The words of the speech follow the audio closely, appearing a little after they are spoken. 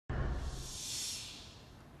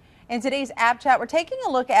In today's app chat, we're taking a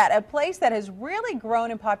look at a place that has really grown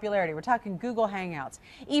in popularity. We're talking Google Hangouts.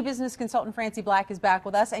 E-business consultant Francie Black is back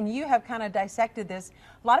with us, and you have kind of dissected this.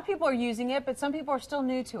 A lot of people are using it, but some people are still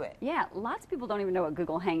new to it. Yeah, lots of people don't even know what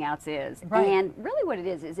Google Hangouts is. Right. And really what it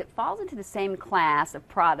is it falls into the same class of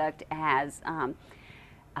product as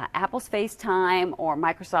Apple's FaceTime or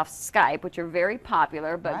Microsoft's Skype, which are very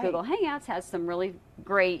popular, but Right. Google Hangouts has some really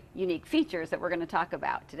great, unique features that we're going to talk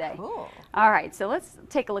about today. Cool. All right, so let's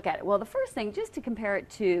take a look at it. Well, the first thing, just to compare it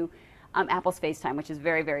to Apple's FaceTime, which is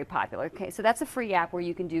very, very popular. Okay, so that's a free app where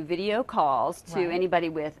you can do video calls to Right. anybody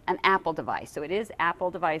with an Apple device. So it is Apple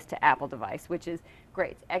device to Apple device, which is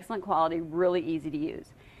great. It's excellent quality, really easy to use.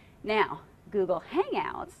 Now, Google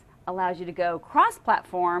Hangouts allows you to go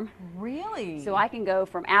cross-platform. Really? So I can go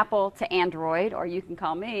from Apple to Android, or you can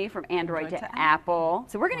call me from Android to Apple.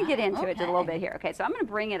 So we're going to get into it just a little bit here. Okay, so I'm going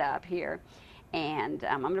to bring it up here, and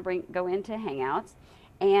I'm going to go into Hangouts.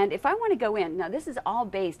 And if I want to go in, now this is all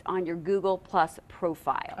based on your Google Plus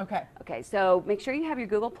profile. Okay. Okay, so make sure you have your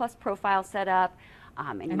Google Plus profile set up.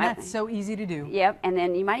 And that's so easy to do. Yep, and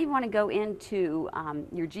then you might even want to go into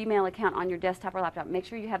your Gmail account on your desktop or laptop. Make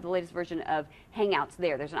sure you have the latest version of Hangouts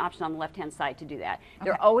there. There's an option on the left-hand side to do that. Okay.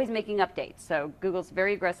 They're always making updates, so Google's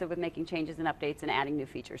very aggressive with making changes and updates and adding new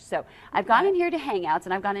features. So I've gone in here to Hangouts,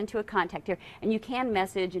 and I've gone into a contact here, and you can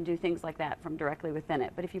message and do things like that from directly within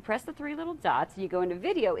it. But if you press the three little dots and you go into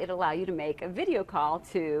video, it'll allow you to make a video call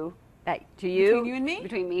to you. Between you and me?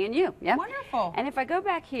 Between me and you, yeah. Wonderful. And if I go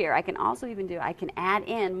back here, I can also I can add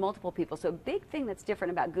in multiple people. So a big thing that's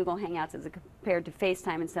different about Google Hangouts as compared to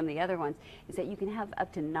FaceTime and some of the other ones is that you can have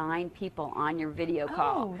up to 9 people on your video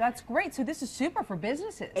call. Oh, that's great. So this is super for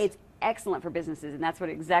businesses. It's excellent for businesses, and that's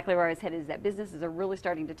exactly where I was headed, is that businesses are really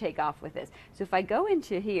starting to take off with this. So if I go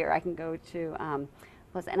into here, I can go to and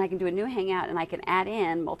I can do a new Hangout, and I can add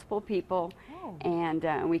in multiple people, and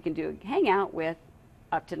we can do a Hangout with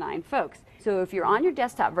up to 9 folks. So if you're on your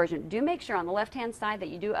desktop version, do make sure on the left-hand side that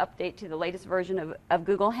you do update to the latest version of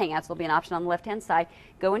Google Hangouts. There'll be an option on the left-hand side.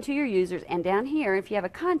 Go into your users, and down here, if you have a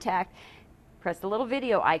contact, press the little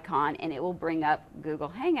video icon, and it will bring up Google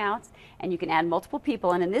Hangouts, and you can add multiple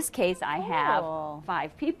people. And in this case, I have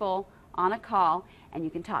 5 people on a call, and you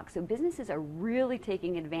can talk. So businesses are really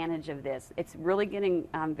taking advantage of this. It's really getting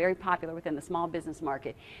very popular within the small business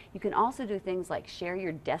market. You can also do things like share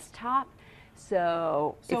your desktop.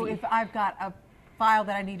 So if I've got a file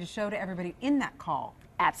that I need to show to everybody in that call.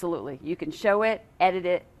 Absolutely. You can show it, edit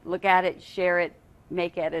it, look at it, share it,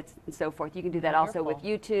 make edits, and so forth. You can do that also with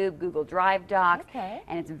YouTube, Google Drive Docs,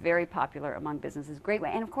 and it's very popular among businesses. Great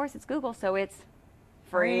way. And of course, it's Google, so it's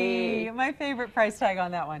free. My favorite price tag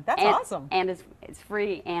on that one. That's awesome. And it's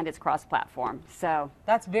free, and it's cross-platform. So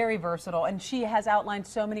that's very versatile, and she has outlined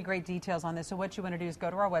so many great details on this. So what you want to do is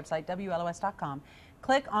go to our website, WLOS.com,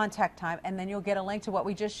 click on Tech Time, and then you'll get a link to what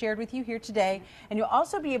we just shared with you here today. And you'll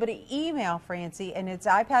also be able to email Francie, and it's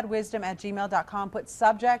iPadwisdom@gmail.com. Put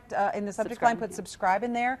subject in the subject line, put subscribe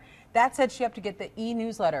in there. That sets you up to get the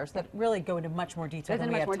e-newsletters that really go into much more detail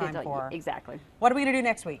than we have time for. Exactly. What are we going to do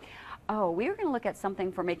next week? Oh, we are going to look at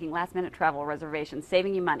something for making last-minute travel reservations,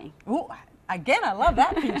 saving you money. Ooh, again, I love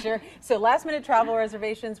that feature. So last-minute travel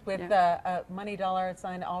reservations with money dollar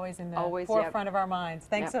sign always in the forefront of our minds.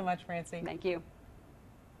 Thanks so much, Francie. Thank you.